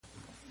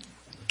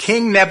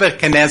King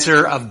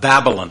Nebuchadnezzar of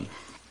Babylon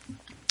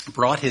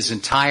brought his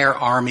entire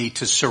army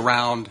to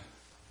surround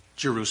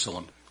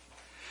Jerusalem.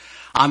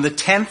 On the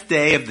 10th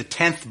day of the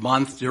 10th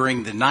month,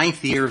 during the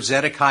 9th year of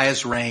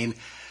Zedekiah's reign,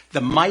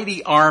 the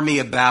mighty army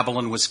of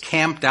Babylon was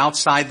camped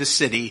outside the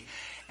city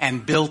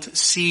and built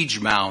siege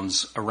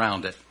mounds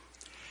around it.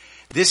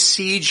 This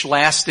siege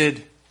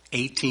lasted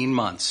 18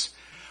 months,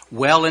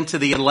 well into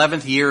the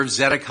 11th year of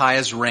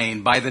Zedekiah's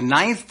reign. By the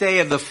 9th day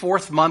of the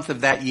 4th month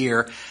of that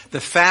year,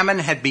 the famine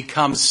had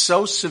become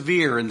so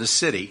severe in the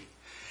city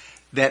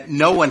that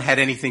no one had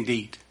anything to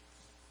eat.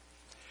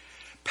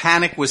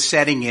 Panic was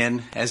setting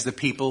in as the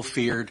people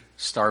feared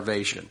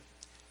starvation.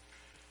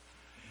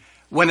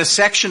 When a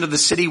section of the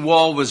city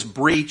wall was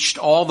breached,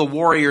 all the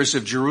warriors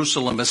of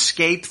Jerusalem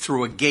escaped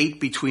through a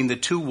gate between the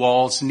two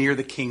walls near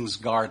the king's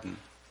garden.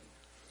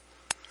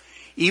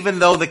 Even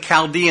though the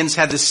Chaldeans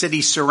had the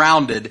city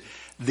surrounded,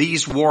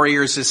 these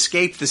warriors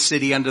escaped the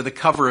city under the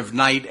cover of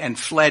night and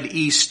fled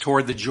east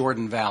toward the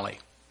Jordan Valley.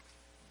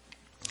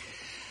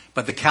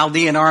 But the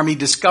Chaldean army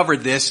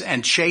discovered this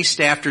and chased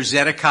after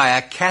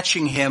Zedekiah,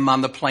 catching him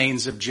on the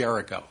plains of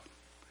Jericho.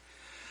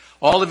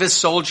 All of his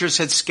soldiers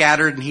had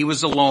scattered and he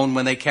was alone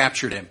when they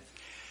captured him.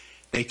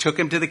 They took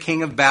him to the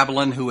king of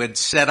Babylon, who had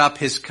set up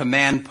his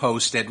command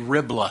post at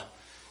Riblah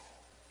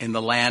in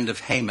the land of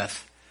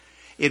Hamath.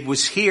 It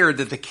was here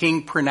that the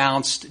king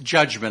pronounced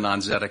judgment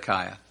on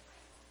Zedekiah.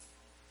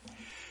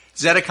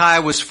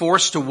 Zedekiah was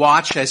forced to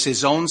watch as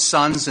his own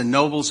sons and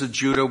nobles of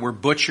Judah were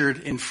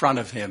butchered in front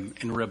of him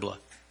in Riblah.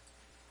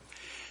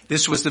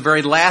 This was the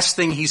very last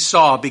thing he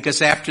saw,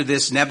 because after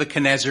this,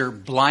 Nebuchadnezzar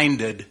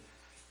blinded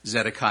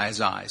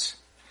Zedekiah's eyes.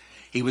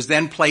 He was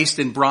then placed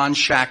in bronze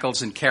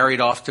shackles and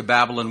carried off to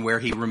Babylon, where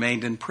he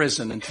remained in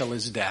prison until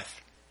his death.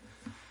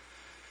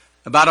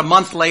 About a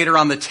month later,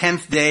 on the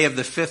 10th day of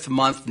the 5th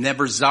month,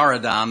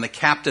 Nebuzaradan, the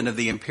captain of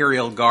the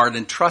imperial guard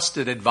and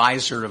trusted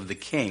advisor of the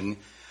king,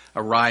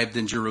 arrived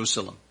in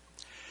Jerusalem.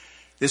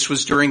 This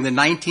was during the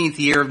 19th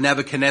year of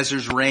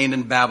Nebuchadnezzar's reign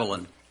in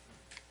Babylon.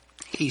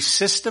 He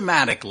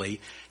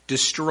systematically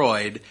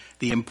destroyed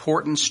the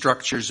important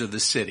structures of the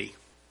city.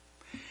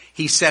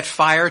 He set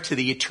fire to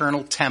the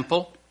eternal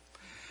temple,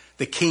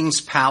 the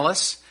king's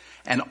palace,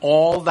 and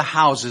all the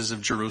houses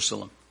of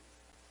Jerusalem.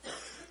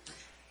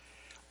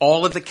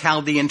 All of the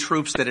Chaldean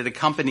troops that had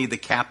accompanied the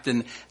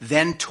captain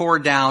then tore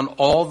down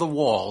all the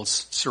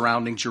walls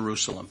surrounding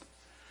Jerusalem.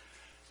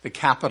 The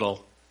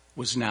capital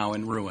was now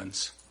in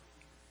ruins.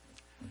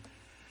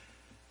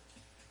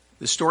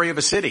 The story of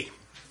a city,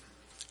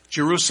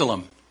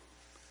 Jerusalem.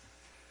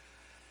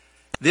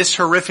 This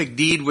horrific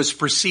deed was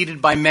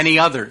preceded by many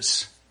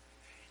others.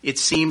 It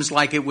seems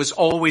like it was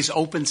always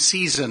open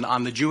season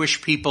on the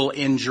Jewish people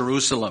in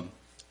Jerusalem.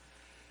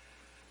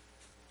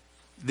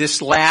 This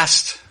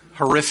last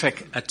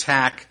horrific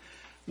attack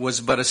was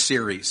but a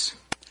series.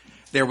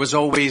 There was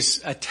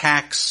always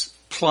attacks,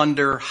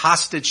 plunder,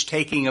 hostage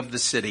taking of the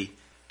city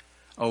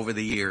over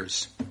the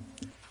years.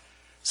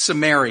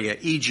 Samaria,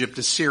 Egypt,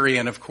 Assyria,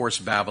 and of course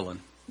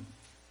Babylon.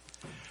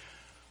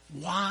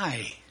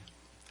 Why?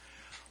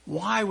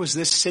 Why was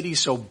this city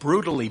so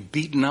brutally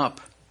beaten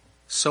up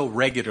so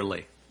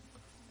regularly?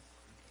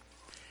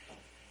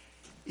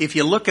 If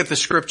you look at the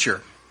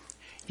scripture,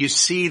 you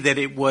see that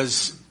it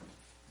was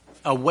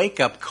a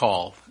wake-up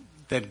call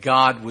that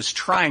God was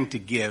trying to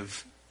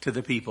give to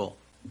the people.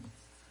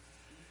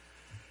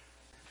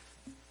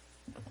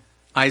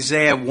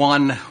 Isaiah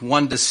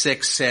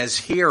 1:1-6 says,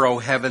 "Hear, O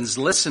heavens,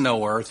 listen,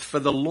 O earth, for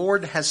the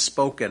Lord has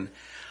spoken.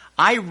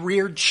 I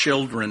reared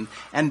children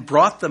and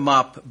brought them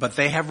up, but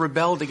they have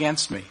rebelled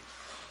against me.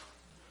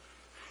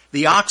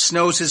 The ox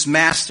knows his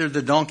master,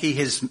 the donkey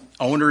his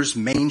owner's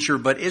manger,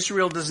 but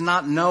Israel does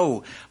not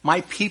know.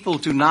 My people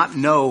do not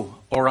know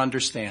or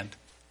understand.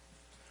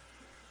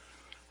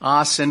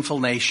 Ah,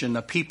 sinful nation,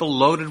 a people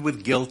loaded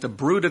with guilt, a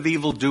brood of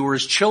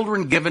evildoers,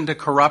 children given to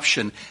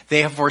corruption.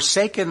 They have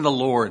forsaken the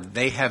Lord.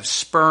 They have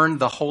spurned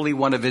the Holy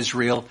One of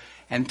Israel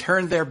and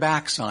turned their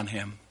backs on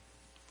him.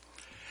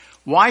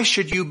 Why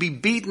should you be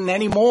beaten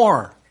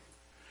anymore?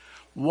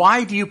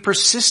 Why do you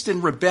persist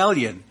in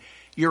rebellion?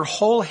 Your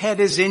whole head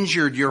is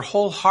injured, your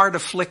whole heart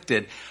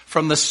afflicted.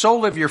 From the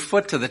sole of your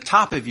foot to the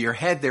top of your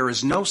head, there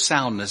is no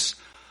soundness,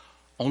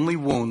 only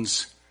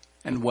wounds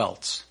and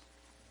welts."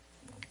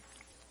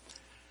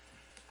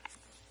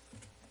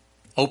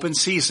 Open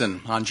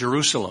season on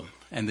Jerusalem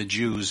and the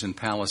Jews in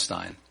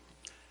Palestine.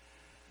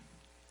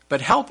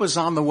 But help was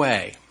on the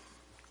way.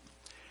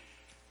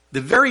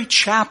 The very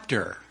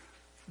chapter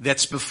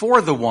that's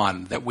before the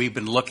one that we've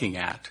been looking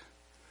at,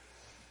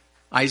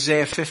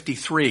 Isaiah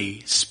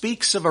 53,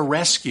 speaks of a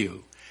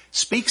rescue,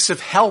 speaks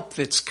of help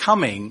that's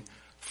coming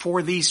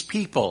for these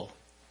people.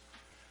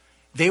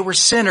 They were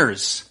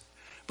sinners,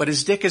 but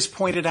as Dick has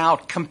pointed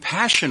out,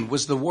 compassion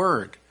was the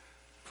word.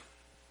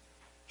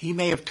 He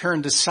may have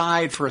turned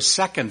aside for a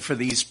second for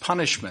these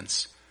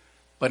punishments,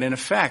 but in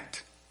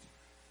effect,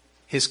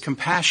 his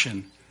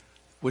compassion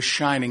was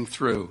shining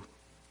through.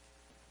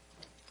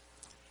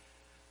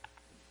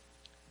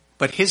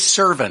 But his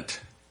servant,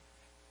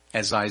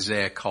 as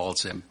Isaiah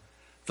calls him,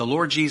 the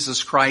Lord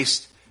Jesus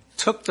Christ,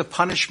 took the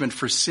punishment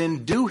for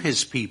sin due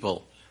his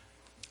people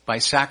by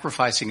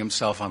sacrificing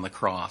himself on the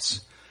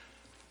cross.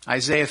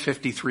 Isaiah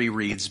 53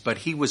 reads, "But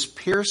he was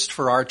pierced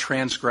for our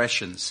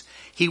transgressions.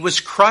 He was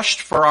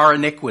crushed for our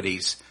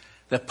iniquities.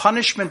 The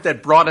punishment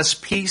that brought us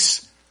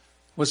peace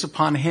was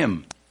upon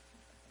him.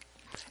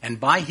 And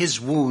by his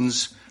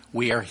wounds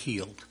we are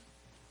healed.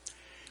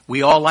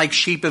 We all like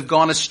sheep have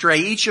gone astray.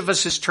 Each of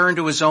us has turned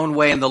to his own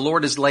way, and the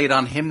Lord has laid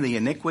on him the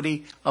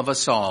iniquity of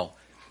us all.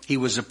 He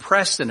was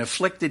oppressed and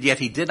afflicted, yet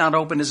he did not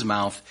open his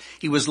mouth.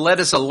 He was led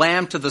as a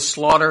lamb to the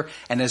slaughter,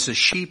 and as a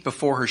sheep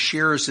before her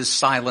shearers is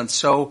silent,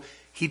 so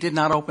he did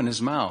not open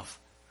his mouth.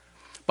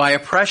 By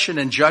oppression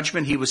and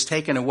judgment he was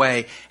taken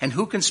away, and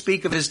who can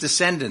speak of his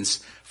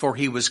descendants? For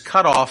he was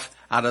cut off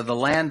out of the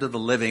land of the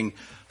living.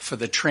 For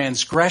the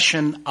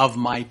transgression of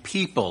my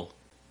people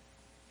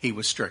he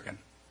was stricken."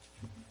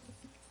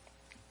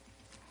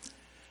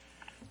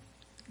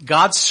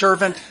 God's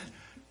servant,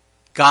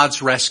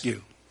 God's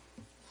rescue.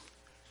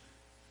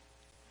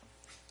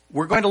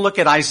 We're going to look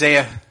at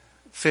Isaiah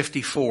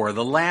 54,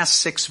 the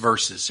last 6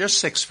 verses. There's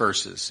 6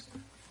 verses.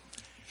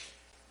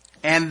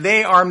 And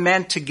they are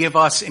meant to give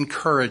us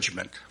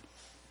encouragement.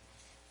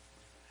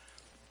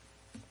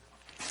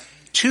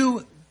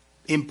 2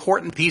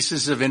 important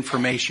pieces of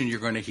information you're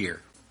going to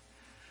hear.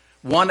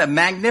 One, a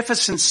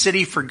magnificent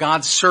city for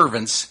God's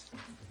servants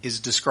is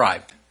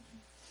described.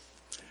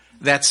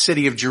 That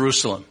city of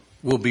Jerusalem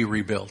will be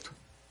rebuilt.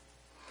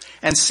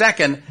 And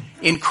second,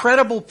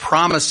 incredible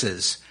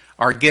promises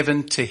are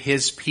given to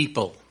his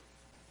people.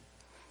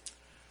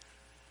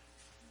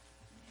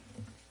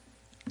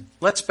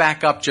 Let's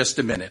back up just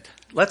a minute.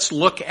 Let's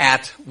look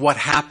at what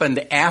happened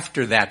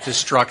after that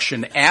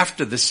destruction,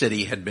 after the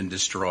city had been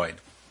destroyed.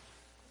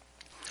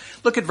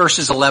 Look at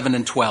verses 11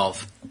 and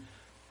 12.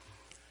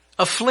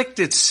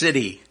 Afflicted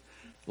city,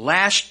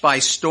 lashed by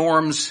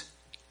storms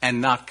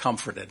and not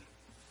comforted.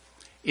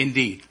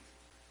 Indeed,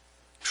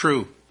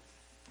 true.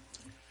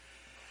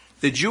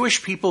 The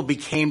Jewish people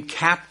became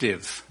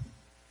captive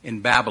in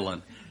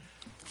Babylon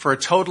for a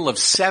total of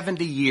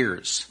 70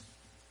 years.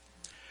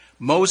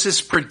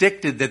 Moses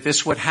predicted that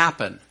this would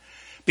happen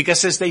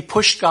because as they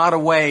pushed God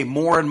away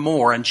more and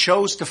more and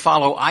chose to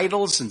follow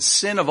idols and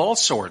sin of all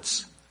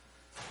sorts,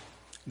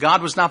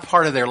 God was not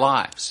part of their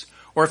lives.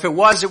 Or if it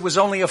was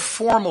only a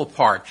formal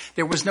part.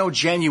 There was no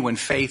genuine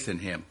faith in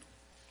him.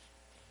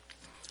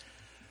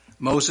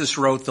 Moses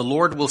wrote, "The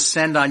Lord will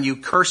send on you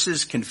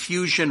curses,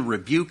 confusion,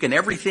 rebuke, and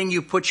everything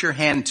you put your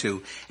hand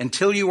to,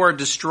 until you are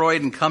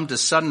destroyed and come to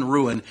sudden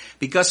ruin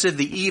because of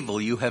the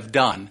evil you have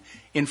done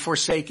in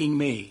forsaking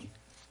me."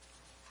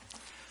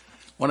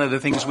 One of the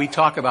things we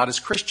talk about as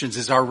Christians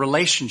is our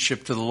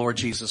relationship to the Lord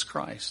Jesus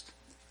Christ.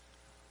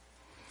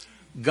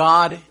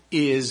 God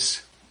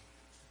is,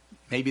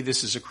 maybe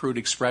this is a crude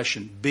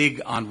expression,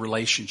 big on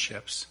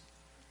relationships.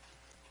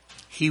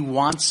 He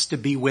wants to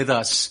be with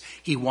us.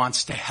 He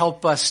wants to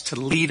help us, to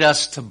lead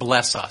us, to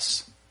bless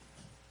us.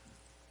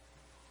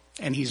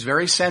 And he's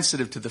very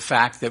sensitive to the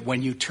fact that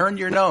when you turn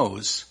your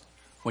nose,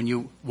 when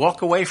you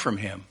walk away from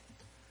him,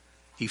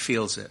 he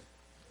feels it.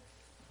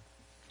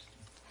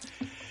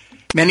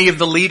 Many of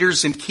the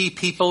leaders and key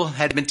people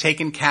had been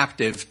taken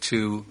captive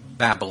to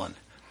Babylon.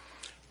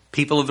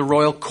 People of the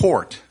royal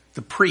court,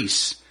 the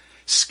priests,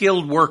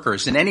 skilled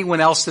workers, and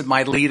anyone else that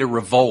might lead a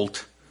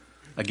revolt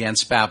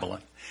against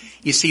Babylon.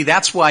 You see,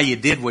 that's why you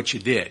did what you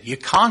did. You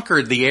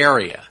conquered the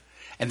area,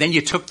 and then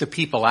you took the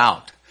people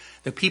out.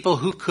 The people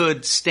who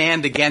could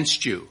stand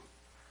against you,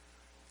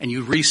 and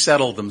you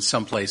resettled them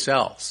someplace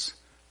else,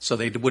 so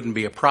they wouldn't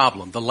be a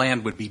problem. The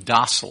land would be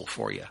docile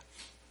for you.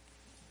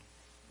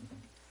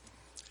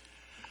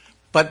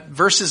 But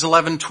verses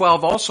 11 and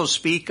 12 also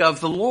speak of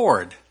the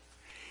Lord.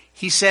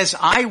 He says,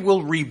 "I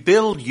will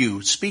rebuild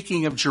you,"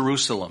 speaking of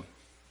Jerusalem.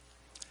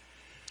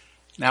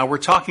 Now we're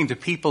talking to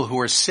people who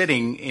are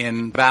sitting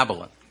in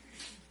Babylon.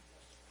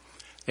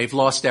 They've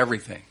lost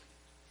everything.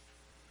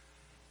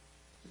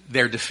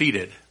 They're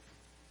defeated.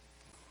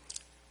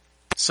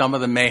 Some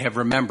of them may have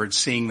remembered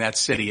seeing that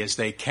city as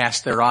they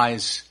cast their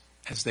eyes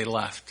as they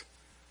left,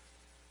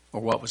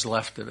 or what was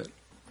left of it.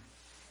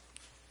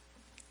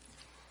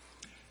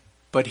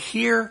 But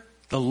here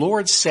the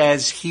Lord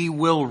says he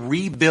will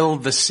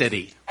rebuild the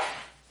city.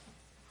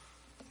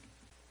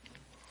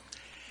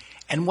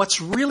 And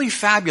what's really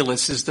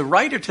fabulous is the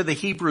writer to the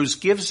Hebrews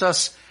gives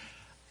us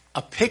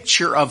a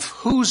picture of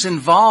who's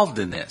involved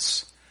in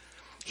this.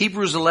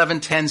 Hebrews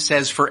 11:10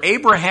 says, "For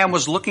Abraham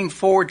was looking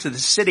forward to the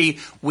city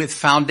with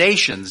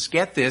foundations,"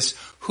 get this,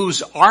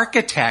 "whose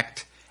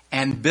architect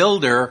and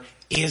builder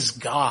is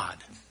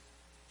God."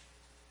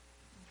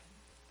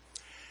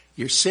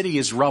 Your city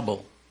is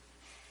rubble.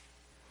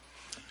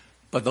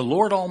 But the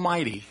Lord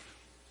Almighty,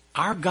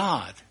 our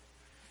God,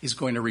 is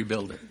going to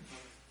rebuild it.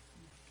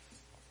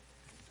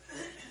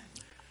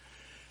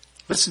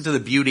 Listen to the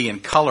beauty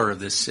and color of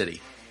this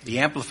city. The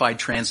Amplified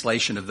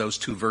translation of those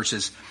 2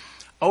 verses.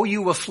 "O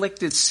you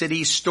afflicted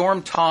city,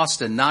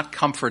 storm-tossed and not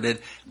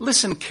comforted,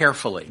 listen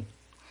carefully.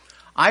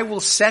 I will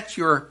set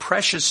your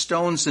precious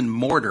stones in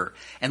mortar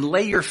and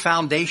lay your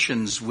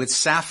foundations with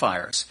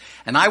sapphires.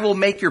 And I will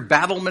make your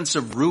battlements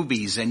of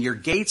rubies and your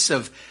gates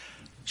of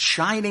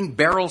shining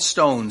beryl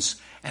stones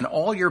and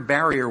all your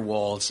barrier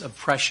walls of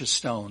precious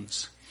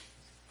stones.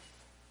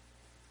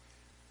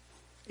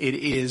 It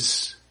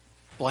is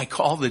like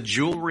all the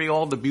jewelry,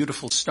 all the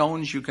beautiful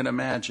stones you can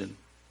imagine.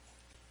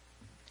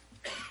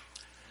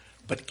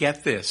 But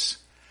get this,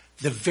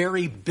 the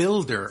very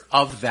builder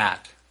of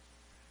that,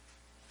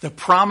 the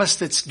promise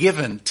that's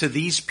given to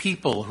these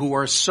people who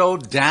are so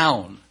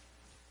down,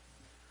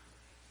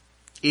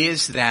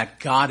 is that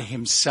God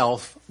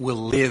himself will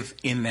live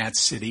in that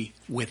city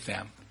with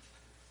them.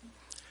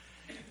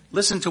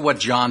 Listen to what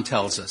John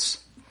tells us.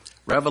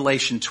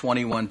 Revelation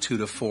 21,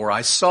 2-4.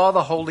 I saw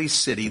the holy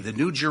city, the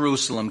new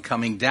Jerusalem,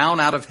 coming down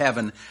out of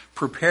heaven,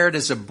 prepared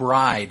as a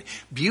bride,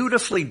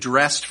 beautifully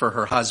dressed for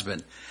her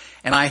husband.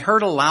 And I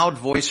heard a loud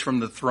voice from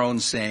the throne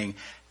saying,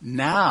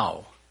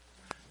 now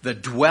the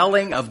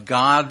dwelling of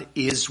God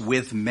is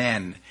with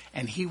men,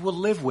 and he will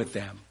live with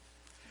them.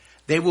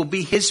 They will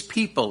be his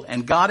people,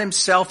 and God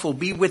himself will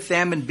be with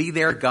them and be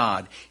their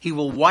God. He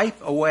will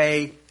wipe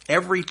away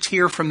every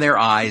tear from their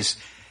eyes.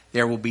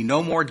 There will be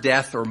no more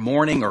death or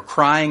mourning or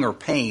crying or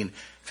pain,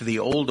 for the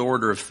old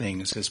order of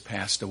things has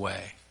passed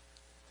away.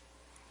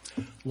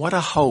 What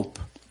a hope.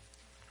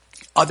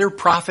 Other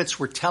prophets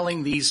were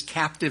telling these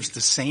captives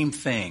the same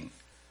thing.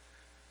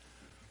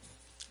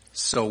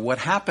 So what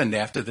happened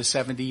after the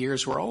 70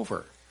 years were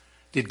over?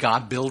 Did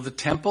God build the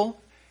temple?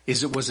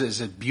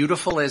 Was it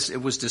beautiful as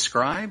it was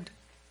described?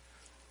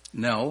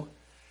 No.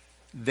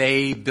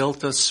 They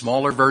built a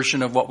smaller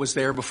version of what was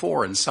there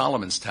before in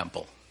Solomon's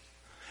temple.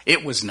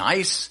 It was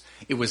nice,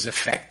 it was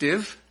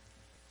effective,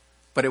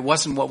 but it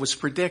wasn't what was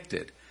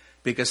predicted,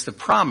 because the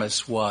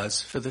promise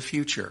was for the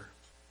future.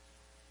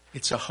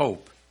 It's a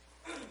hope.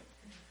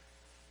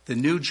 The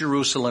New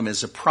Jerusalem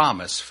is a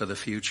promise for the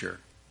future.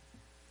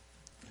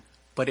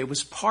 But it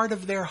was part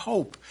of their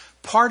hope,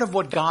 part of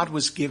what God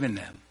was giving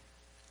them.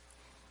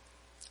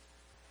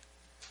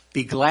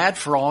 Be glad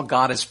for all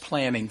God is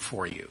planning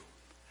for you.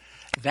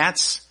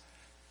 That's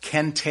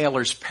Ken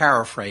Taylor's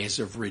paraphrase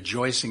of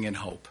rejoicing in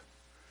hope.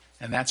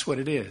 And that's what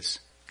it is,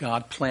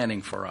 God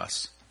planning for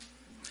us.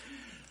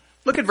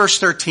 Look at verse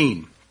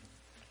 13.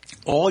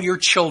 All your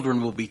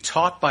children will be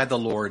taught by the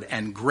Lord,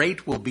 and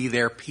great will be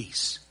their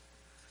peace.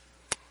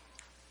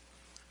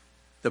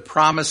 The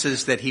promise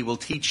is that he will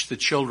teach the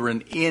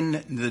children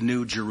in the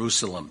New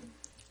Jerusalem.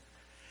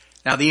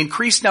 Now, the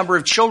increased number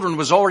of children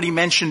was already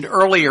mentioned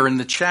earlier in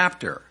the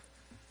chapter.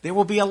 There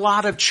will be a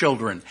lot of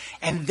children,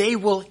 and they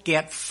will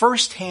get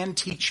first-hand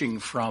teaching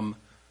from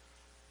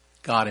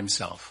God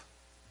himself.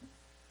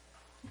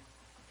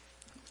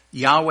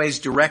 Yahweh's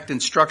direct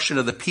instruction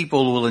of the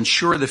people will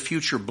ensure the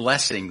future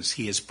blessings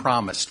he has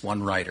promised,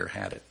 one writer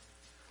had it.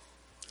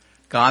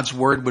 God's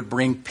word would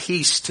bring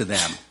peace to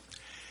them.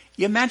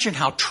 You imagine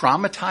how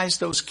traumatized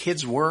those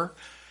kids were,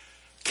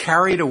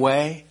 carried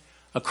away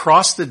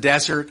across the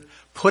desert,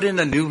 put in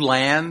a new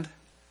land,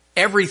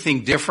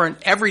 everything different,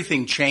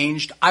 everything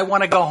changed. I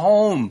want to go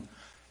home.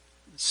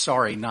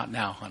 Sorry, not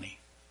now, honey.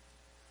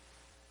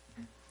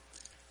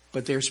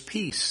 But there's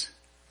peace.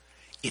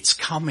 It's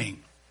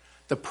coming.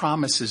 The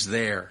promise is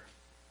there.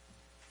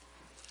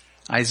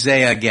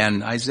 Isaiah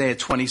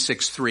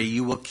 26:3,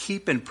 you will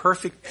keep in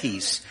perfect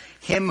peace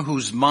him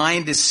whose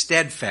mind is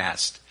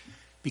steadfast,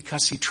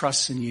 because he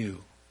trusts in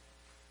you.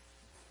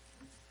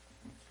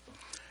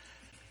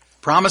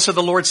 Promise of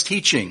the Lord's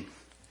teaching.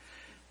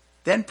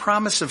 Then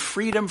promise of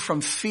freedom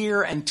from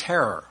fear and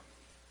terror.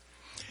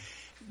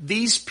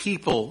 These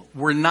people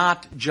were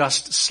not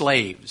just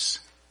slaves.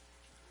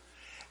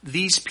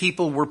 These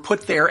people were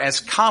put there as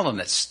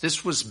colonists.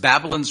 This was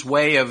Babylon's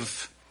way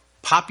of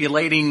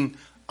populating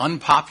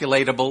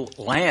unpopulatable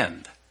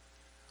land.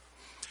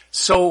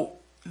 So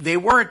they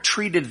weren't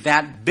treated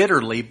that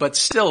bitterly, but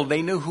still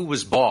they knew who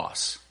was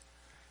boss.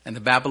 And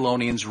the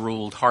Babylonians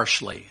ruled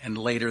harshly, and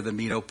later the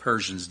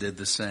Medo-Persians did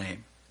the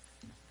same.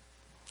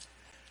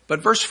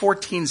 But verse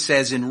 14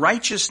 says, in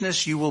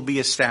righteousness you will be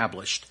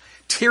established.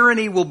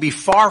 Tyranny will be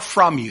far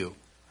from you.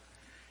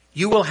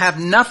 You will have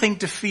nothing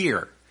to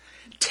fear.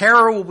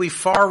 Terror will be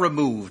far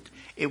removed.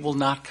 It will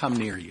not come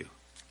near you.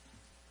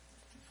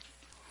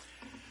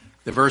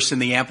 The verse in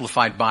the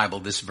Amplified Bible,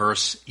 this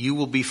verse, you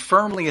will be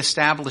firmly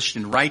established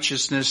in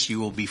righteousness. You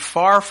will be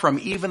far from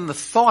even the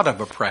thought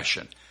of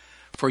oppression,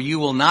 for you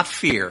will not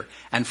fear,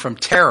 and from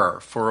terror,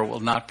 for it will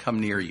not come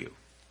near you.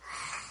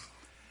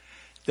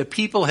 The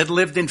people had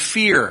lived in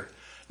fear,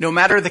 no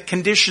matter the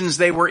conditions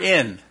they were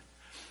in,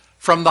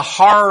 from the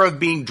horror of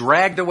being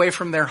dragged away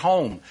from their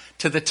home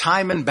to the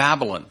time in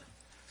Babylon.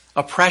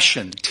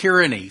 Oppression,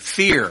 tyranny,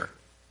 fear.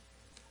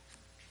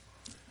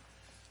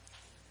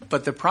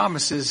 But the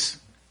promise is,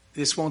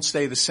 this won't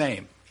stay the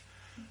same.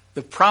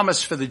 The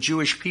promise for the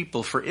Jewish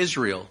people, for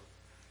Israel,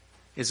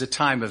 is a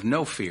time of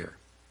no fear.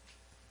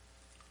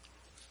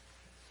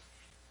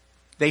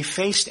 They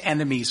faced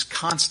enemies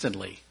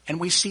constantly, and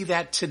we see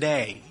that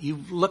today.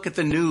 You look at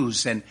the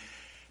news and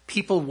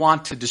people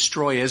want to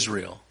destroy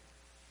Israel.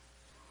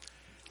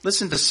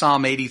 Listen to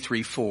Psalm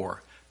 83:4.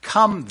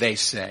 Come, they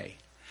say,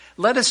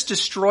 let us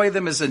destroy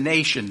them as a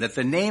nation, that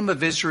the name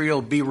of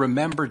Israel be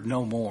remembered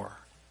no more.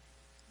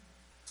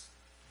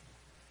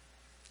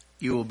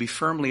 You will be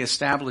firmly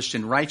established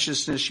in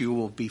righteousness. You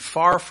will be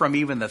far from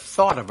even the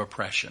thought of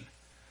oppression,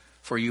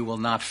 for you will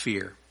not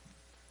fear.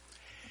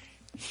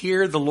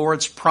 Hear the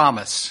Lord's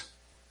promise.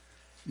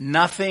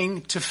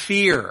 Nothing to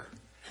fear.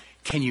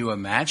 Can you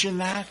imagine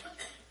that?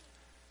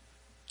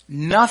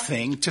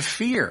 Nothing to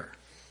fear.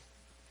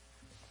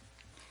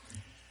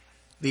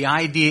 The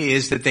idea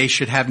is that they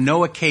should have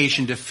no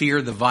occasion to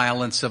fear the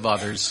violence of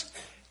others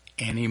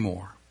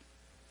anymore.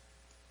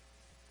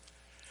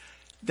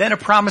 Then a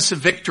promise of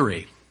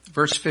victory.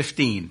 Verse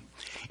 15.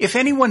 If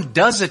anyone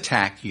does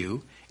attack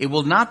you, it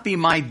will not be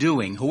my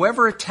doing.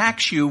 Whoever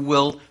attacks you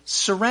will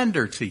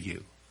surrender to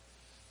you.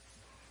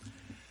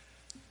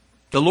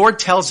 The Lord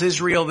tells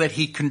Israel that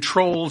he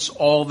controls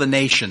all the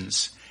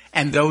nations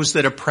and those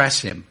that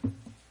oppress him.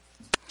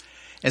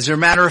 As a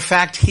matter of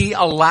fact, he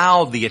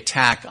allowed the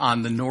attack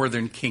on the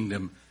northern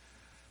kingdom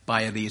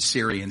by the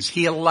Assyrians.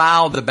 He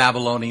allowed the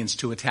Babylonians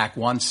to attack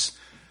once,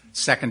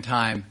 second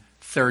time,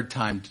 third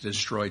time to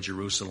destroy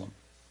Jerusalem.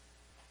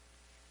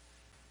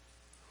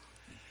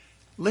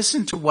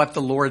 Listen to what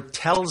the Lord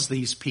tells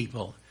these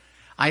people.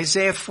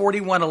 Isaiah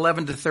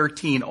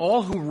 41:11-13.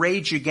 All who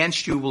rage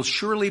against you will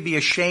surely be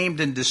ashamed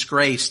and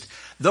disgraced.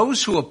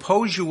 Those who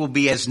oppose you will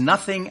be as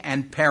nothing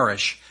and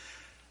perish.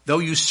 Though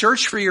you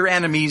search for your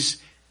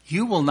enemies,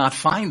 you will not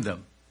find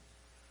them.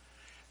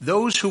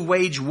 Those who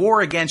wage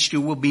war against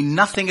you will be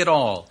nothing at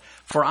all.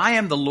 For I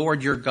am the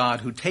Lord your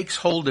God, who takes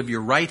hold of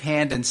your right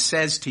hand and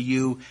says to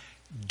you,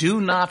 do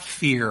not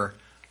fear,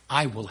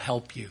 I will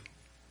help you.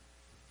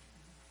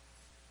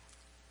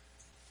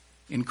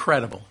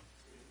 Incredible.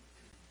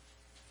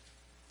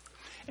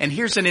 And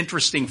here's an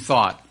interesting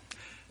thought.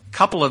 A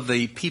couple of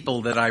the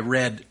people that I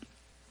read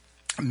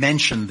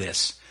mentioned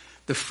this.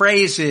 The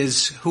phrase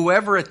is,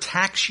 whoever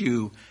attacks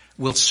you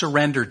will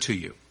surrender to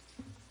you.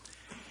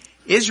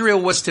 Israel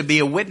was to be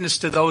a witness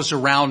to those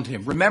around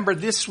him. Remember,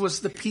 this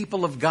was the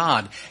people of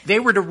God. They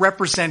were to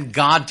represent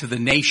God to the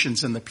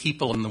nations and the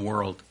people in the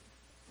world.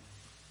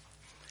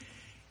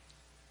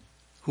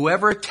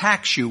 Whoever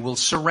attacks you will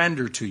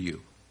surrender to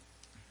you.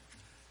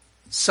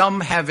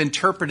 Some have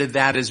interpreted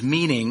that as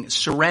meaning,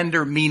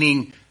 surrender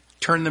meaning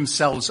turn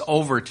themselves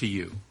over to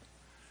you,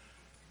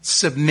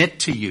 submit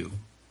to you.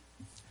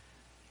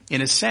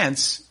 In a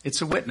sense,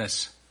 it's a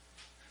witness.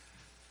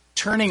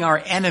 Turning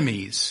our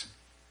enemies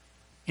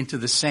into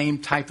the same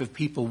type of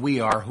people we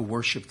are who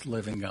worship the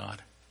living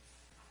God.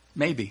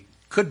 Maybe,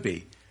 could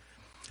be.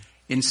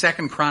 In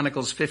 2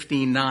 Chronicles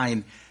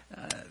 15:9,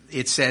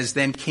 it says,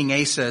 then King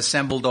Asa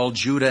assembled all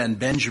Judah and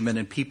Benjamin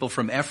and people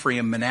from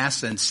Ephraim,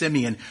 Manasseh, and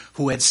Simeon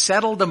who had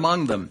settled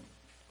among them.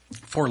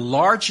 For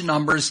large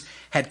numbers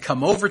had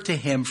come over to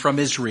him from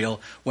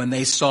Israel when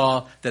they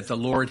saw that the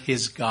Lord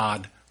his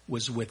God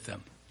was with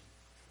them.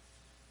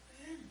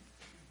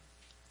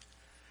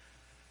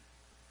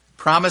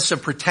 Promise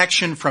of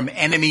protection from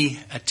enemy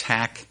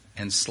attack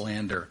and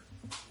slander.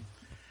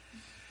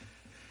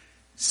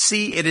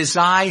 See, it is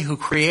I who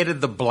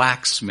created the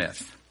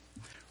blacksmith,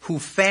 who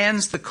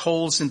fans the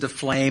coals into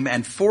flame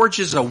and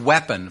forges a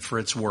weapon for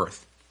its work.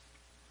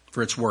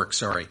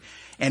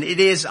 And it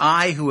is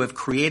I who have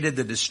created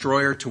the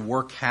destroyer to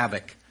work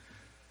havoc.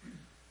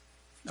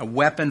 A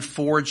weapon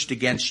forged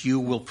against you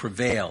will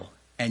prevail,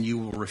 and you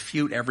will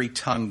refute every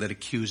tongue that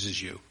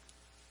accuses you.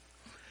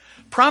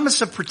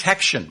 Promise of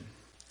protection.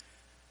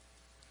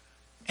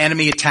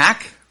 Enemy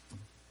attack,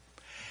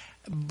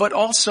 but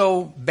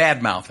also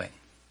bad-mouthing,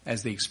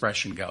 as the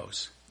expression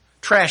goes.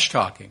 Trash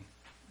talking.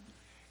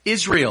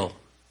 Israel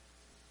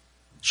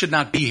should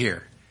not be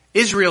here.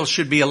 Israel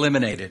should be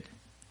eliminated.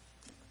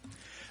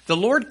 The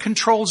Lord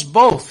controls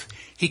both.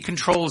 He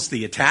controls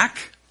the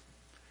attack.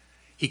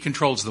 He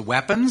controls the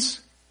weapons.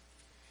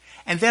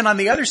 And then on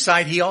the other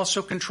side, he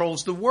also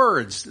controls the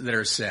words that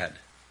are said.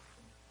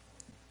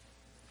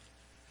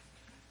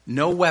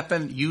 No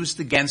weapon used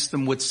against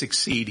them would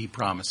succeed, he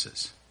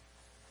promises.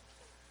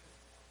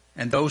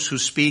 And those who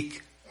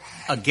speak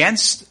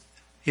against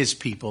his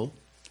people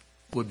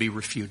would be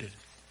refuted.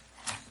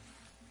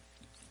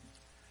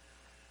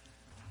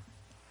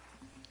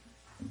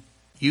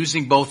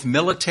 Using both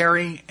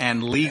military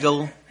and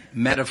legal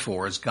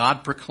metaphors,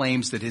 God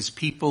proclaims that his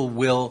people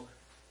will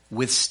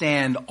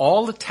withstand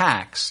all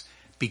attacks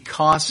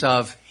because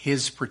of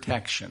his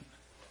protection.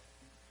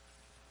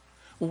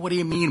 Well, what do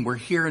you mean? We're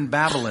here in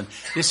Babylon.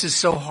 This is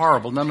so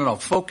horrible. No.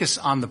 Focus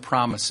on the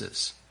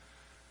promises.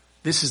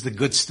 This is the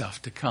good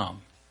stuff to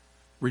come.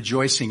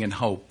 Rejoicing in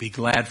hope. Be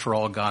glad for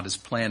all God is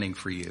planning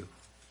for you.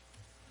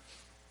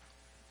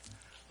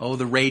 Oh,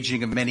 the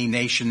raging of many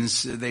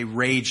nations, they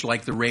rage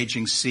like the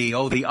raging sea.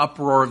 Oh, the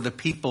uproar of the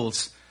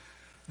peoples,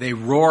 they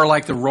roar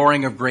like the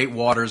roaring of great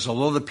waters.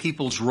 Although the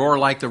peoples roar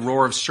like the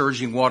roar of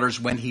surging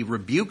waters, when he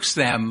rebukes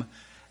them,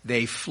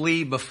 they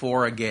flee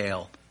before a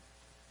gale.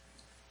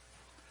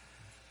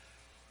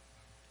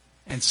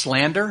 And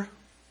slander?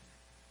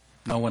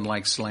 No one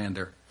likes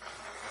slander.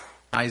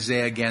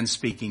 Isaiah again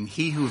speaking,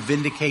 he who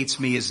vindicates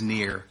me is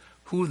near.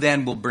 Who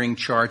then will bring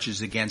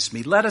charges against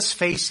me? Let us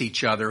face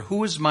each other.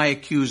 Who is my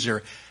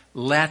accuser?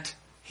 Let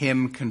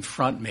him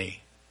confront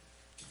me.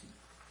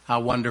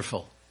 How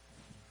wonderful.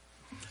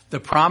 The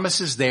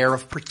promise is there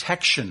of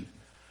protection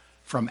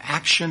from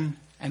action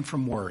and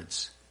from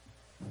words.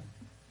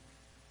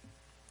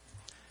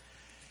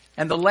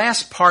 And the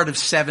last part of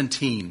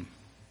 17.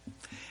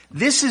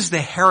 This is the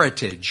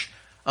heritage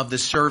of the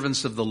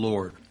servants of the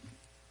Lord.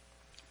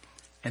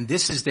 And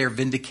this is their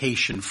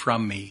vindication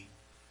from me,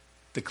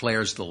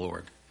 declares the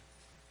Lord.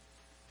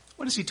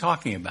 What is he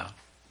talking about?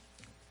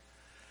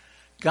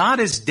 God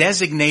has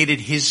designated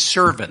his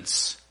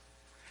servants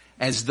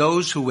as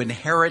those who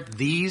inherit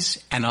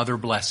these and other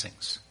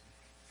blessings.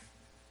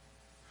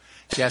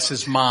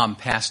 Jess's mom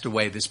passed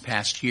away this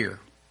past year.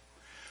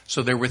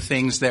 So there were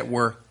things that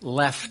were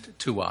left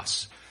to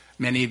us.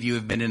 Many of you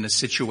have been in a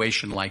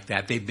situation like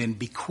that. They've been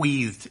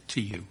bequeathed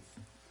to you.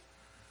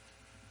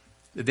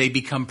 They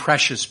become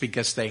precious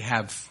because they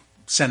have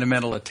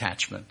sentimental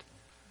attachment.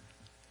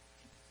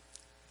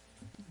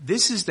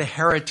 This is the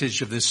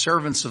heritage of the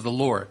servants of the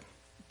Lord.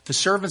 The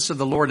servants of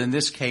the Lord, in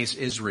this case,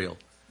 Israel,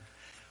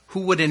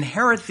 who would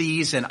inherit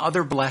these and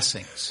other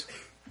blessings.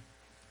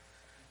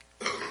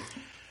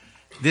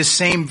 This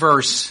same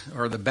verse,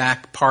 or the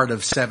back part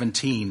of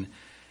 17,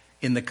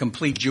 in the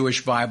complete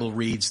Jewish Bible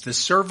reads, the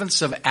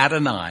servants of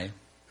Adonai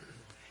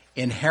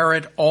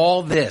inherit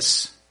all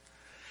this.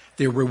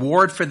 The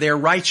reward for their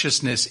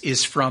righteousness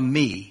is from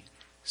me,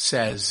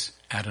 says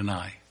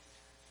Adonai.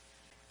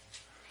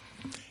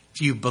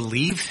 Do you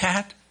believe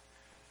that?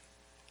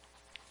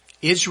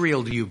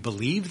 Israel, do you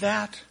believe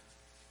that?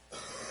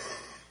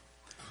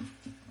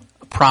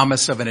 A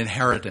promise of an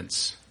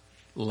inheritance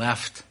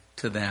left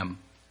to them.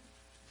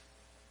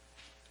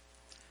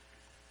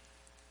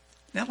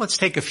 Now let's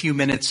take a few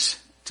minutes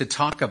to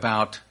talk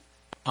about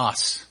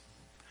us.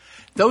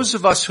 Those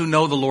of us who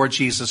know the Lord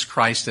Jesus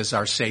Christ as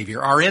our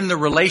Savior, are in the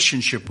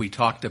relationship we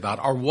talked about,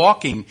 are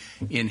walking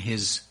in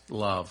his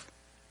love.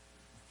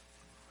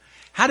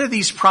 How do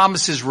these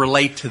promises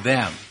relate to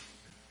them,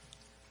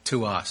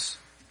 to us?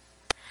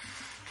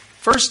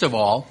 First of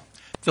all,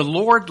 the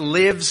Lord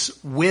lives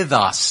with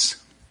us.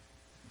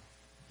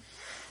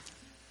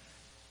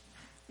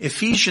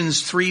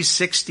 Ephesians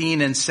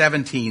 3:16 and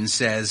 17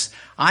 says,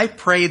 I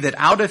pray that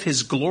out of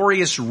his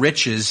glorious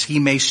riches he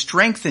may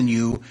strengthen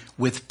you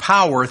with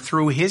power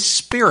through his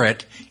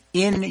Spirit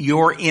in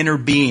your inner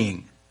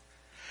being,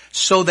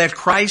 so that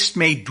Christ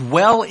may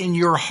dwell in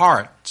your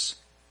hearts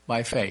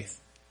by faith.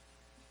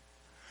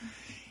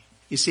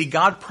 You see,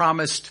 God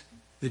promised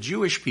the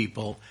Jewish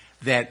people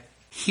that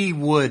he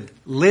would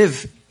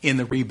live in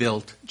the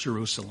rebuilt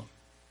Jerusalem.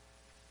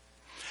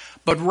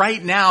 But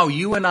right now,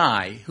 you and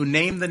I, who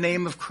name the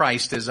name of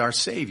Christ as our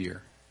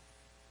Savior,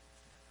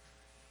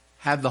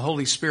 have the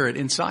Holy Spirit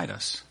inside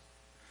us.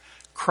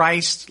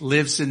 Christ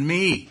lives in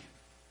me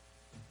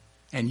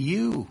and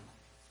you.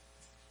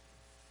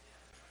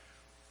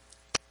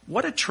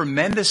 What a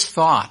tremendous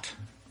thought.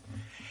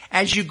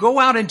 As you go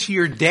out into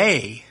your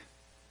day,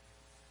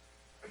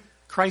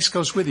 Christ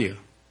goes with you.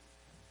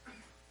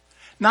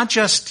 Not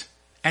just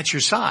at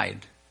your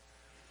side,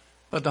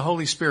 but the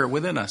Holy Spirit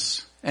within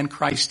us. And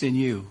Christ in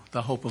you,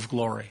 the hope of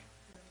glory.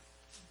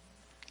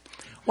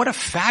 What a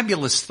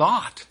fabulous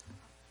thought.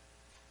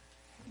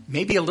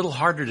 Maybe a little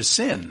harder to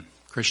sin,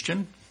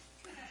 Christian,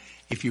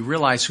 if you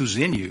realize who's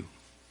in you.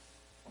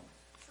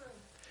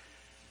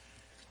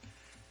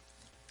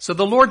 So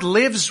the Lord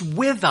lives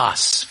with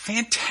us.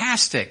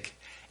 Fantastic.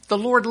 The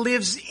Lord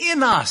lives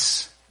in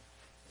us.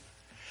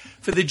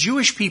 For the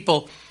Jewish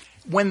people,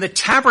 when the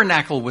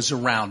tabernacle was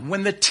around,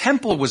 when the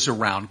temple was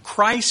around,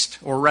 Christ,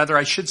 or rather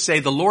I should say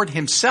the Lord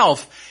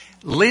himself,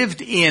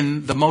 lived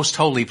in the most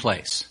holy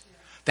place.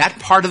 That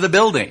part of the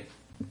building.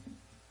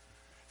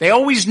 They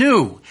always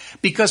knew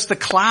because the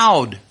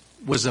cloud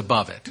was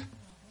above it.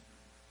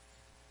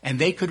 And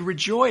they could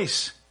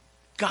rejoice.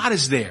 God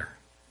is there.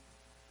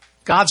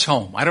 God's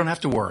home. I don't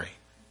have to worry.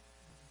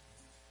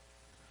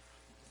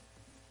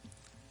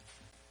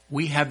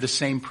 We have the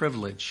same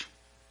privilege.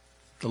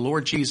 The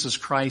Lord Jesus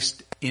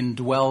Christ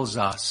indwells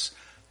us.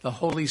 The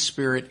Holy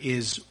Spirit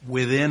is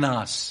within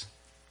us.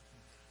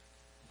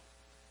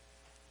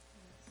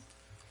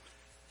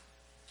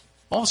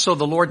 Also,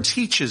 the Lord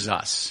teaches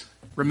us.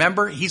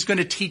 Remember, he's going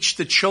to teach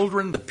the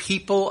children, the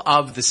people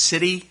of the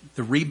city,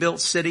 the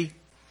rebuilt city.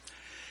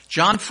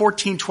 John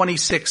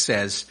 14:26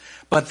 says,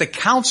 but the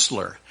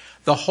counselor,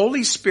 the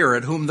Holy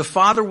Spirit, whom the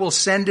Father will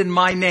send in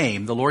my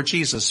name, the Lord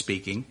Jesus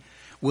speaking,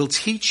 will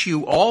teach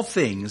you all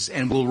things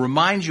and will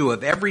remind you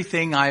of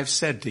everything I have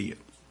said to you.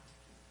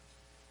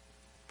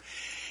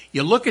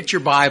 You look at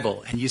your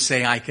Bible and you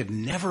say, I could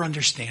never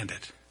understand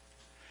it.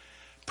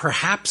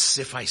 Perhaps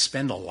if I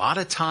spend a lot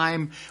of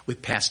time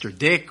with Pastor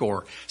Dick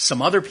or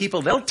some other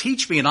people, they'll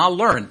teach me and I'll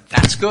learn.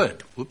 That's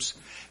good. Oops.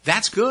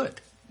 That's good.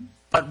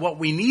 But what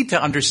we need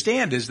to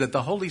understand is that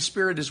the Holy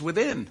Spirit is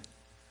within.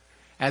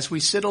 As we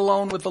sit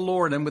alone with the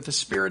Lord and with the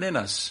Spirit in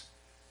us,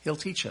 he'll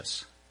teach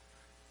us.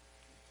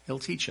 He'll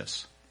teach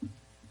us.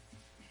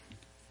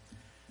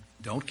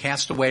 Don't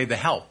cast away the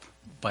help,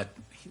 but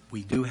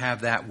we do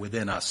have that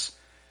within us.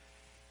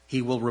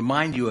 He will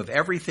remind you of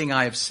everything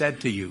I have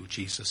said to you,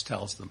 Jesus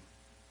tells them.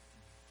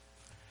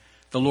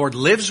 The Lord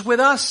lives with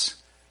us.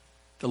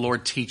 The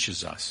Lord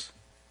teaches us.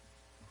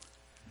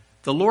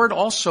 The Lord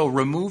also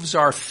removes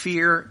our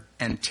fear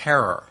and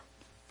terror.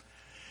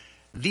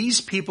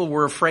 These people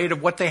were afraid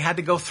of what they had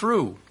to go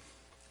through.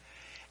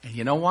 And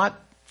you know what?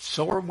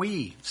 So are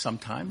we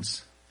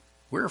sometimes.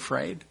 We're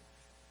afraid.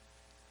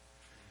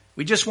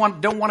 We just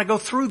don't want to go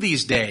through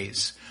these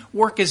days.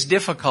 Work is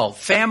difficult.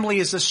 Family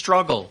is a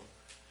struggle.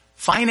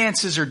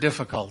 Finances are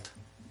difficult.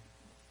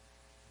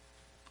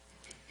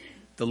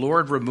 The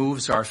Lord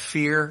removes our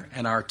fear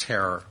and our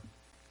terror.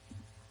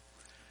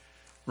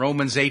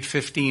 Romans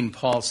 8:15,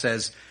 Paul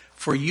says,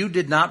 "For you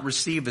did not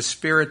receive a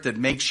spirit that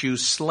makes you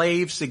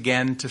slaves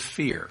again to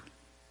fear,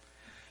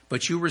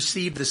 but you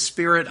received the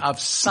spirit of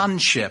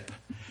sonship,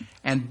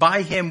 and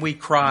by him we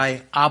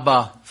cry,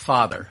 Abba,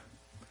 Father."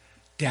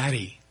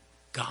 Daddy,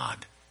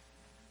 God.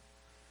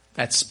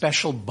 That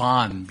special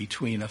bond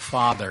between a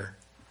father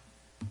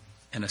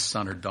and a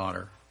son or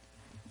daughter.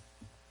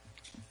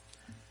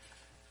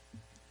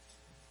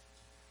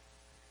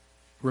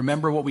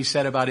 Remember what we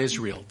said about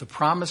Israel. The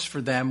promise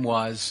for them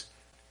was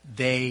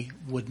they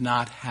would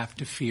not have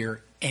to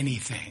fear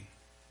anything.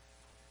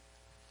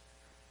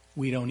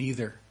 We don't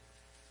either.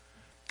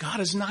 God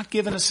has not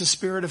given us a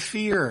spirit of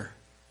fear.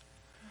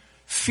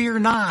 Fear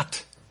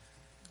not.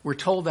 We're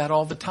told that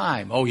all the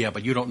time. Oh yeah,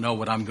 but you don't know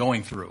what I'm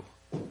going through.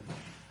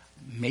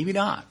 Maybe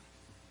not.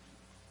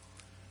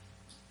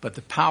 But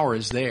the power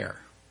is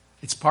there.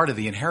 It's part of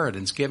the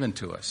inheritance given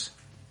to us.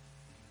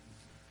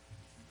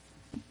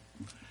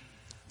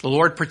 The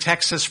Lord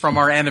protects us from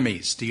our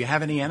enemies. Do you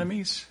have any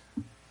enemies?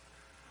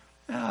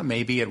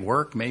 Maybe at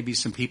work. Maybe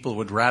some people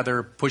would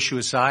rather push you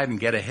aside and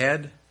get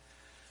ahead.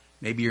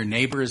 Maybe your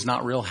neighbor is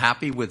not real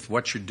happy with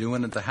what you're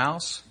doing at the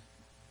house.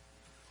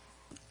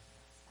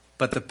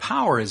 But the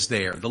power is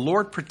there. The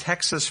Lord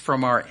protects us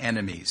from our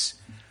enemies.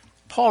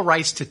 Paul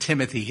writes to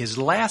Timothy, his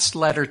last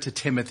letter to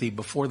Timothy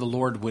before the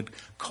Lord would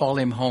call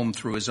him home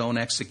through his own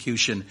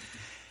execution.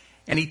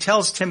 And he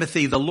tells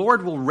Timothy, "The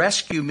Lord will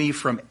rescue me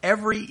from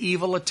every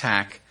evil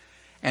attack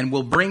and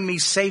will bring me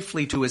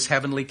safely to his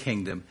heavenly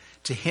kingdom.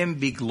 To him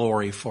be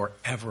glory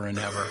forever and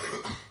ever."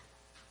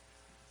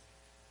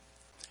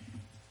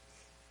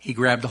 He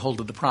grabbed a hold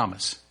of the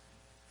promise.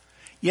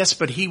 Yes,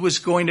 but he was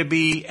going to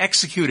be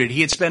executed.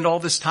 He had spent all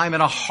this time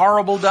in a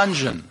horrible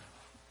dungeon.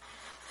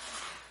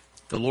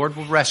 The Lord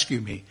will rescue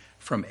me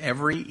from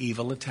every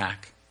evil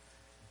attack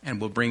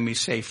and will bring me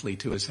safely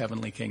to his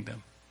heavenly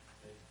kingdom.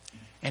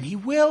 And he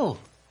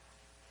will.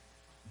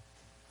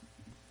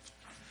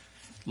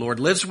 Lord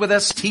lives with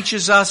us,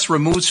 teaches us,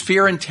 removes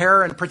fear and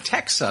terror, and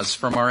protects us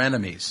from our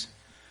enemies.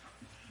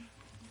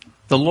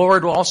 The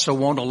Lord also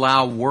won't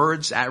allow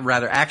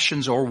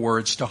actions or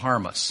words to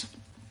harm us.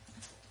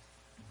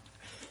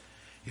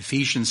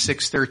 Ephesians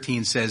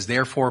 6:13 says,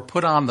 "Therefore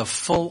put on the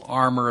full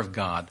armor of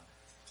God,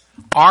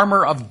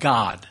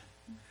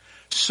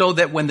 so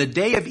that when the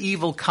day of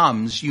evil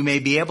comes, you may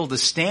be able to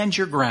stand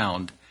your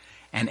ground,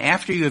 and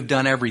after you have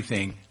done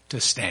everything,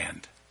 to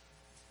stand."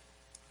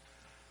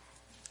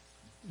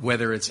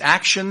 Whether it's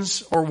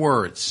actions or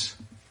words.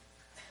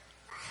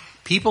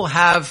 People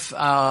have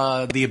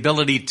the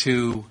ability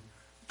to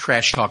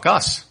trash talk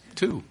us,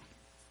 too.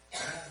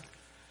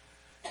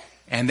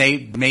 And they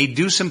may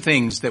do some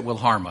things that will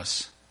harm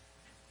us.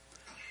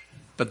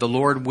 But the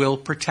Lord will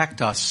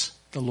protect us.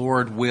 The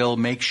Lord will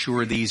make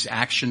sure these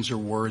actions or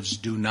words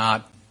do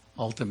not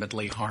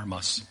ultimately harm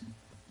us.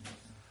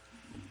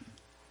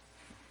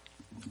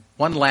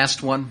 One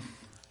last one.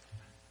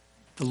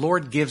 The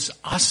Lord gives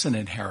us an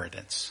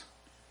inheritance.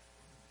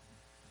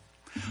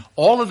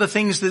 All of the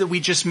things that we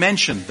just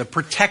mentioned, the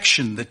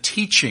protection, the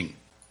teaching,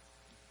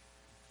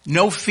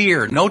 no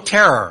fear, no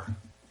terror,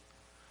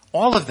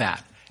 all of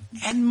that,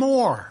 and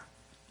more.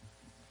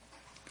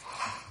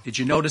 Did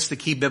you notice the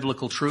key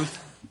biblical truth?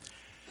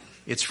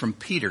 It's from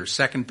Peter,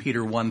 2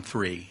 Peter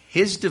 1:3.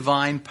 His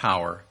divine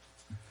power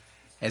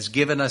has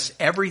given us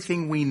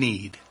everything we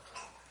need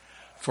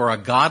for a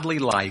godly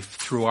life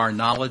through our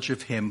knowledge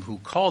of him who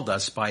called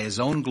us by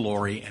his own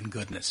glory and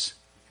goodness.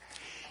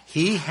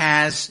 He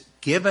has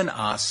given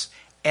us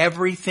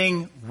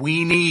everything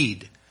we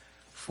need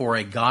for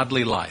a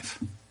godly life.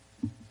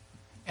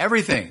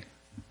 Everything.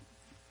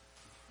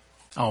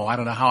 Oh, I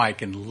don't know how I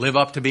can live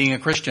up to being a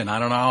Christian. I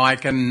don't know how I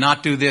can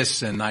not do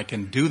this and I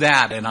can do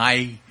that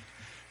and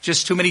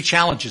just too many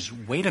challenges.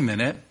 Wait a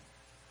minute.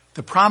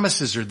 The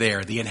promises are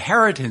there. The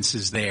inheritance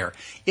is there.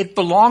 It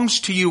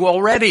belongs to you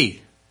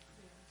already.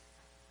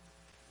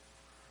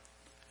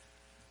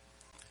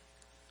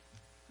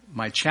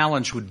 My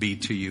challenge would be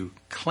to you,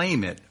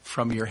 claim it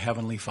from your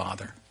Heavenly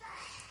Father.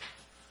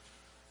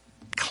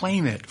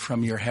 Claim it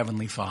from your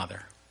Heavenly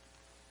Father.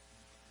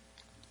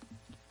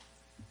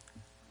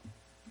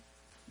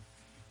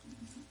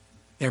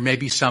 There may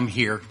be some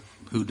here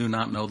who do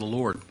not know the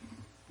Lord.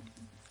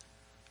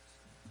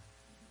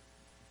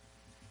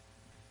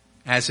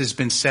 As has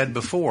been said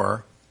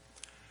before,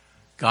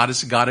 God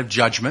is a God of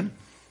judgment,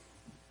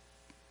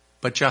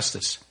 but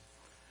justice.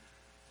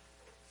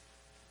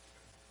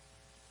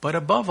 But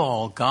above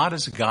all, God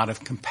is a God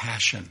of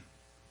compassion.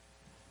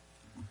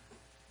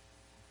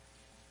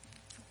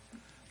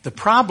 The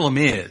problem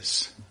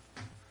is,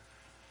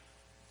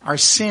 our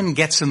sin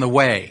gets in the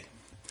way.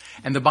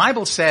 And the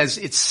Bible says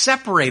it's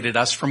separated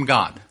us from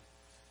God.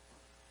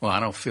 Well,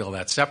 I don't feel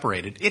that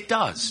separated. It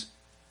does.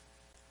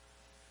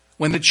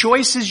 When the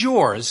choice is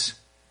yours,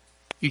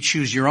 you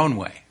choose your own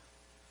way.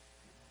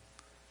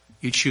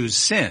 You choose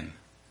sin,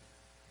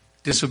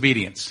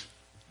 disobedience.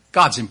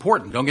 God's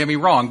important, don't get me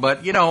wrong,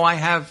 but, I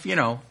have,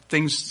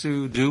 things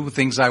to do,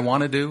 things I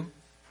want to do.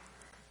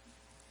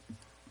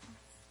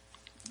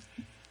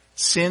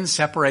 Sin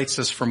separates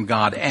us from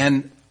God.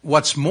 And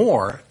what's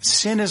more,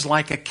 sin is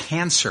like a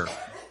cancer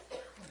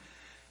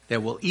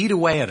that will eat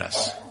away at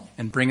us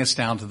and bring us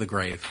down to the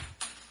grave.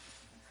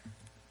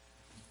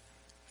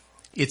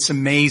 It's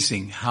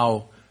amazing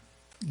how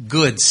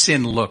good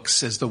sin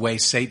looks as the way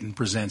Satan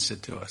presents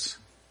it to us.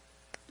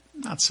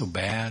 Not so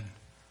bad.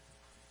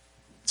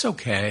 It's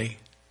okay.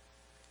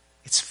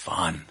 It's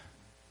fun.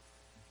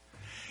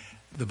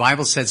 The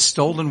Bible says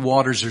stolen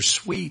waters are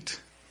sweet.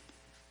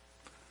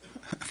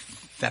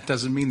 That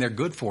doesn't mean they're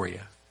good for you.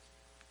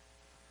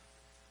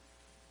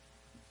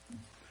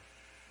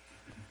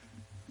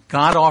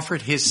 God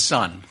offered his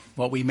son,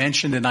 what we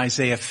mentioned in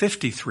Isaiah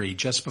 53,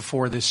 just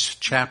before this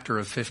chapter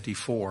of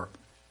 54.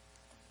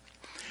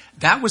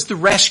 That was the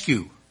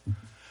rescue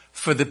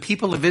for the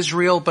people of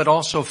Israel, but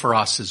also for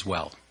us as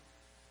well.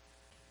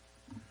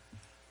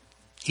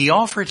 He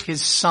offered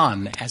his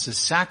son as a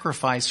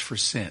sacrifice for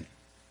sin.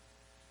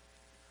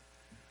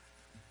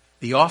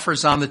 The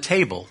offer's on the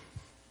table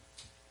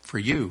for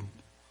you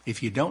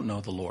if you don't know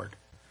the Lord,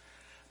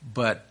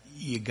 but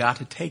you got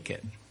to take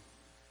it.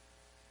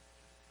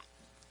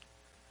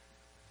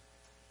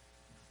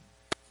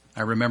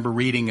 I remember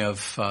reading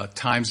of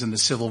times in the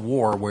Civil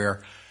War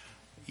where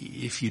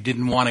if you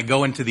didn't want to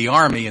go into the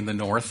army in the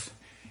North,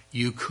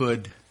 you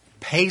could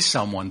pay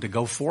someone to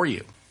go for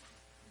you.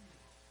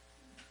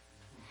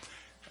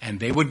 And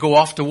they would go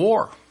off to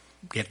war,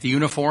 get the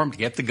uniform,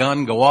 get the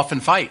gun, go off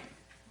and fight.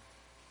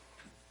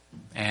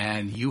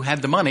 And you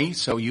had the money,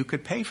 so you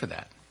could pay for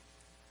that.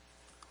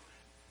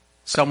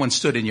 Someone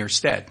stood in your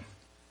stead.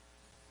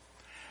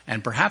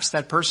 And perhaps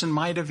that person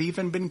might have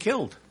even been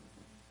killed.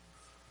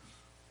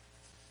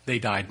 They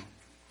died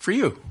for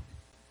you.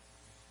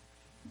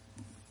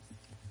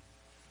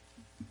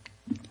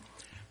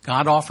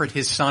 God offered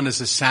his son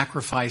as a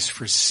sacrifice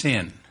for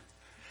sin.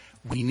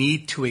 We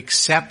need to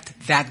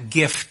accept that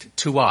gift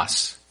to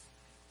us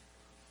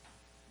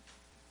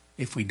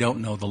if we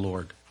don't know the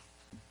Lord.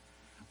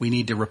 We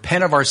need to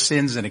repent of our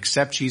sins and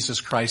accept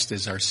Jesus Christ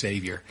as our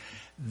Savior.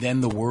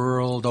 Then the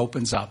world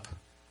opens up.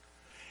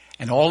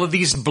 And all of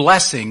these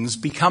blessings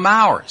become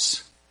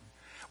ours.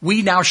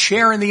 We now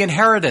share in the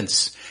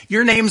inheritance.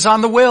 Your name's on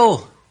the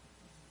will.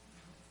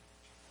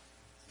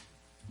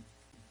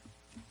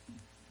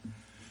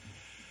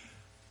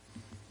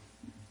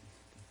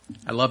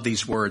 I love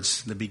these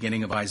words, the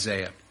beginning of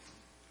Isaiah.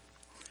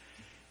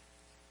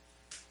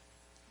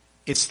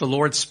 It's the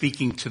Lord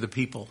speaking to the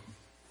people.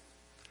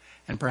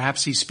 And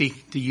perhaps he's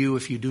speaking to you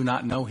if you do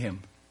not know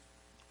him.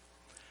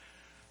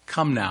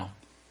 Come now.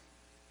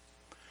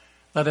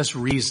 Let us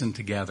reason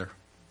together.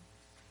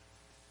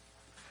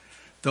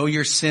 Though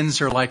your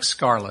sins are like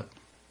scarlet,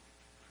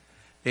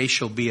 they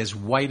shall be as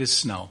white as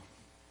snow.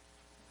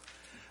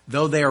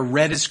 Though they are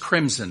red as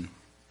crimson,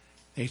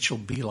 they shall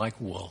be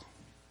like wool.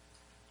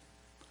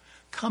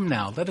 Come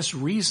now, let us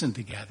reason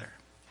together.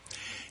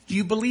 Do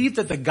you believe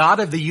that the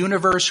God of the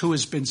universe, who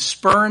has been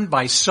spurned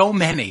by so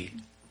many,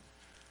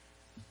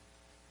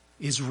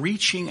 is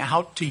reaching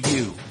out to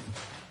you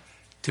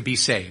to be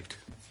saved,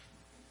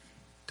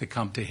 to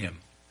come to him?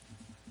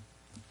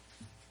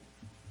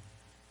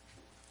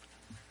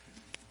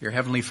 Your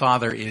Heavenly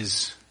Father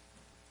is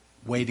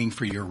waiting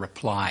for your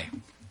reply.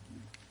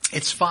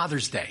 It's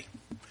Father's Day,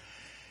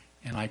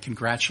 and I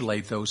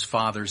congratulate those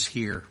fathers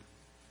here.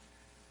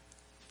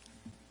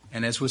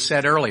 And as was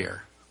said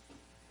earlier,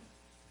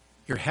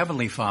 your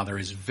Heavenly Father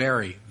is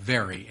very,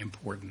 very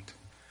important.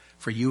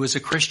 For you as a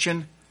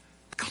Christian,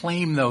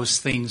 claim those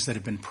things that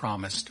have been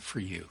promised for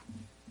you.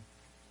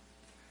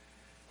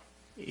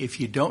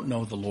 If you don't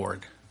know the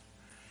Lord,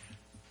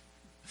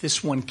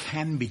 this one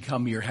can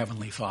become your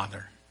Heavenly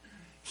Father.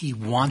 He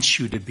wants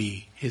you to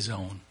be his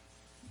own.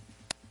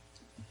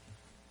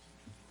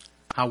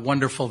 How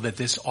wonderful that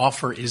this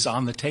offer is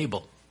on the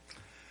table.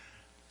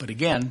 But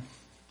again,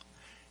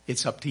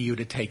 it's up to you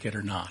to take it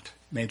or not.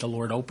 May the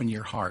Lord open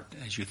your heart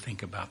as you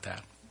think about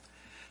that.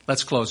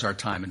 Let's close our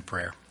time in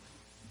prayer.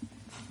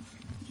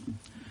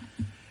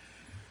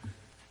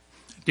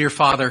 Dear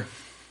Father,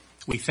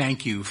 we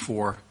thank you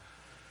for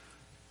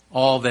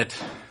all that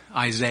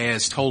Isaiah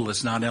has told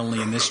us, not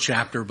only in this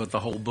chapter, but the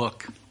whole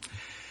book.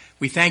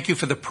 We thank you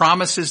for the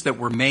promises that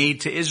were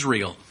made to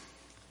Israel.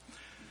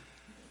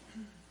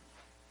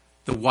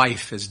 The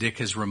wife, as Dick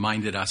has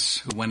reminded us,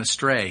 who went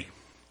astray.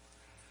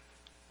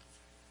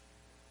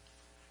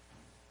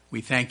 We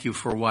thank you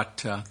for what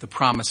the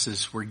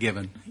promises were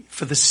given,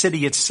 for the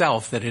city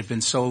itself that had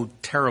been so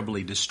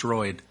terribly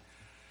destroyed,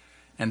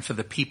 and for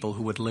the people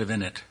who would live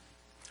in it.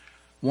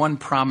 One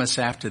promise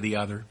after the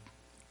other,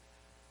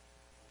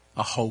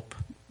 a hope,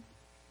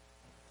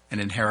 an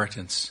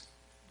inheritance.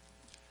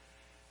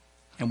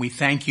 And we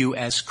thank you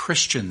as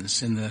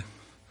Christians in the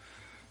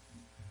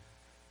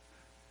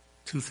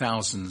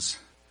 2000s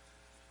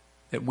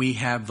that we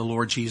have the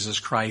Lord Jesus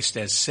Christ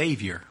as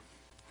Savior.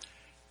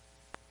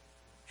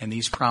 And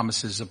these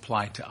promises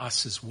apply to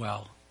us as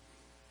well.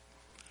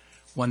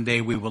 One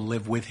day we will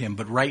live with him,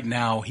 but right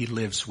now he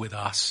lives with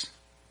us.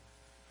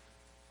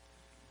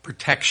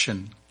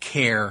 Protection,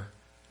 care,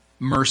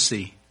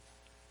 mercy,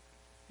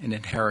 and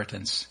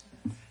inheritance.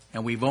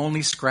 And we've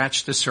only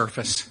scratched the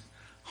surface.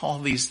 All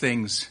these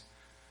things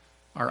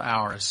are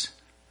ours.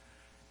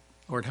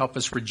 Lord, help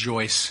us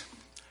rejoice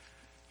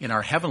in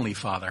our Heavenly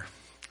Father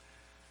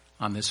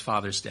on this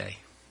Father's Day.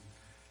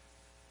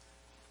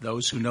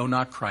 Those who know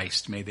not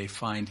Christ, may they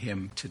find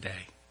him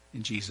today.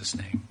 In Jesus'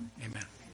 name, amen.